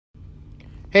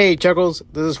Hey, Chuckles.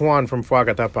 This is Juan from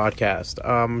Fuagata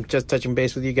Podcast. Just touching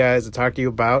base with you guys to talk to you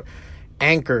about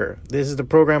Anchor. This is the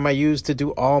program I use to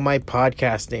do all my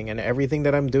podcasting and everything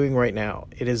that I'm doing right now.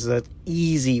 It is an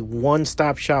easy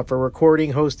one-stop shop for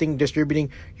recording, hosting,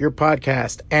 distributing your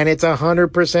podcast, and it's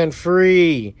 100%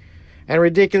 free and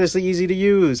ridiculously easy to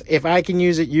use. If I can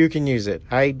use it, you can use it.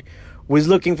 I was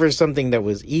looking for something that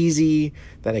was easy,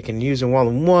 that I can use in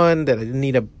one-on-one, that I didn't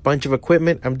need a bunch of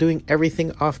equipment. I'm doing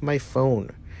everything off my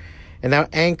phone. And now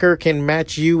Anchor can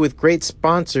match you with great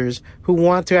sponsors who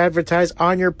want to advertise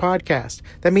on your podcast.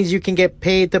 That means you can get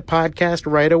paid to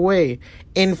podcast right away.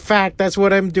 In fact, that's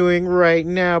what I'm doing right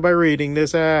now by reading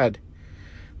this ad.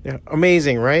 Yeah,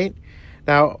 amazing, right?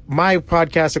 Now, my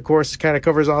podcast, of course, kind of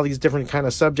covers all these different kind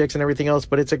of subjects and everything else,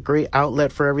 but it's a great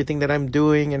outlet for everything that I'm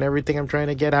doing and everything I'm trying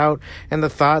to get out and the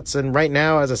thoughts. And right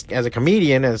now, as a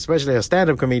comedian, and especially a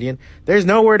stand-up comedian, there's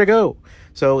nowhere to go.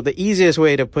 So the easiest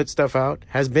way to put stuff out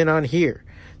has been on here,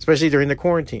 especially during the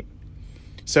quarantine.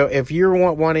 So if you're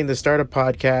wanting to start a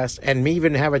podcast and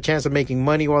even have a chance of making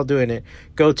money while doing it,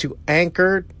 go to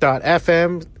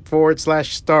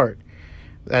anchor.fm/start.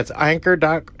 That's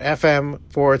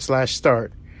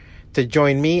anchor.fm/start to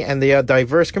join me and the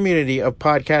diverse community of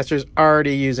podcasters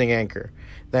already using Anchor.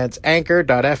 That's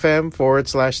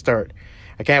anchor.fm/start.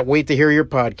 I can't wait to hear your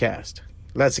podcast.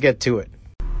 Let's get to it.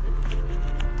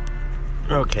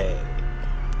 Okay.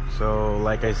 So,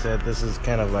 like I said, this is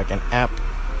kind of like an app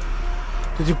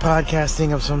to do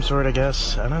podcasting of some sort, I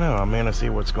guess. I don't know. I'm going to see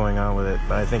what's going on with it.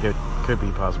 But I think it could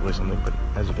be possibly something. But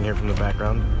as you can hear from the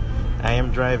background, I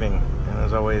am driving. And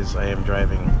as always, I am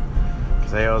driving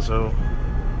because I also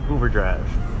Uber drive.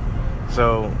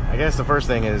 So, I guess the first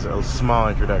thing is a small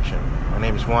introduction. My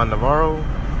name is Juan Navarro.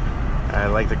 I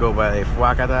like to go by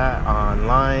Fuagata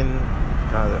online,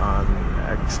 on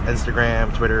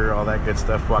Instagram, Twitter, all that good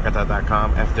stuff.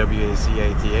 Fuagata.com,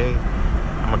 F-W-A-C-A-T-A.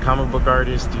 I'm a comic book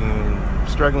artist and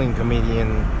struggling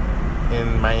comedian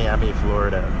in Miami,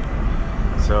 Florida.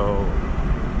 So,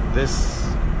 this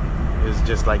is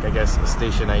just like, I guess, a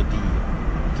station ID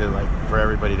to for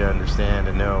everybody to understand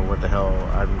and know what the hell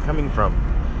I'm coming from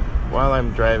while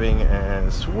I'm driving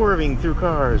and swerving through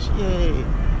cars. Yay!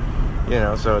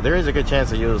 So there is a good chance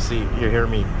that you'll hear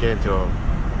me get into a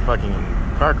fucking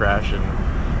car crash and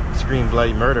scream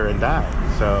bloody murder and die.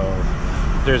 So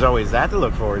there's always that to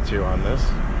look forward to on this,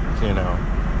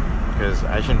 because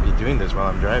I shouldn't be doing this while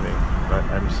I'm driving, but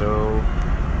I'm so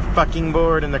fucking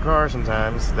bored in the car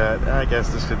sometimes that I guess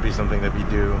this could be something that we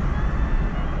do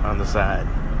on the side.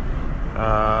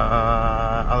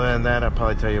 Other than that, I'll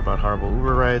probably tell you about horrible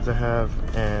Uber rides I have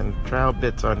and trial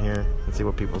bits on here and see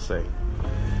what people say.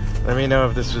 Let me know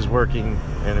if this is working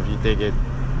and if you dig it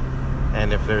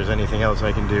and if there's anything else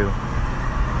I can do.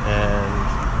 And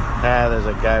there's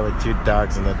a guy with two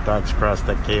dogs and the dogs crossed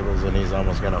the cables and he's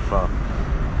almost gonna fall.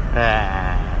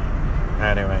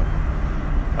 Anyway,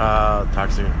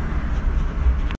 talk soon.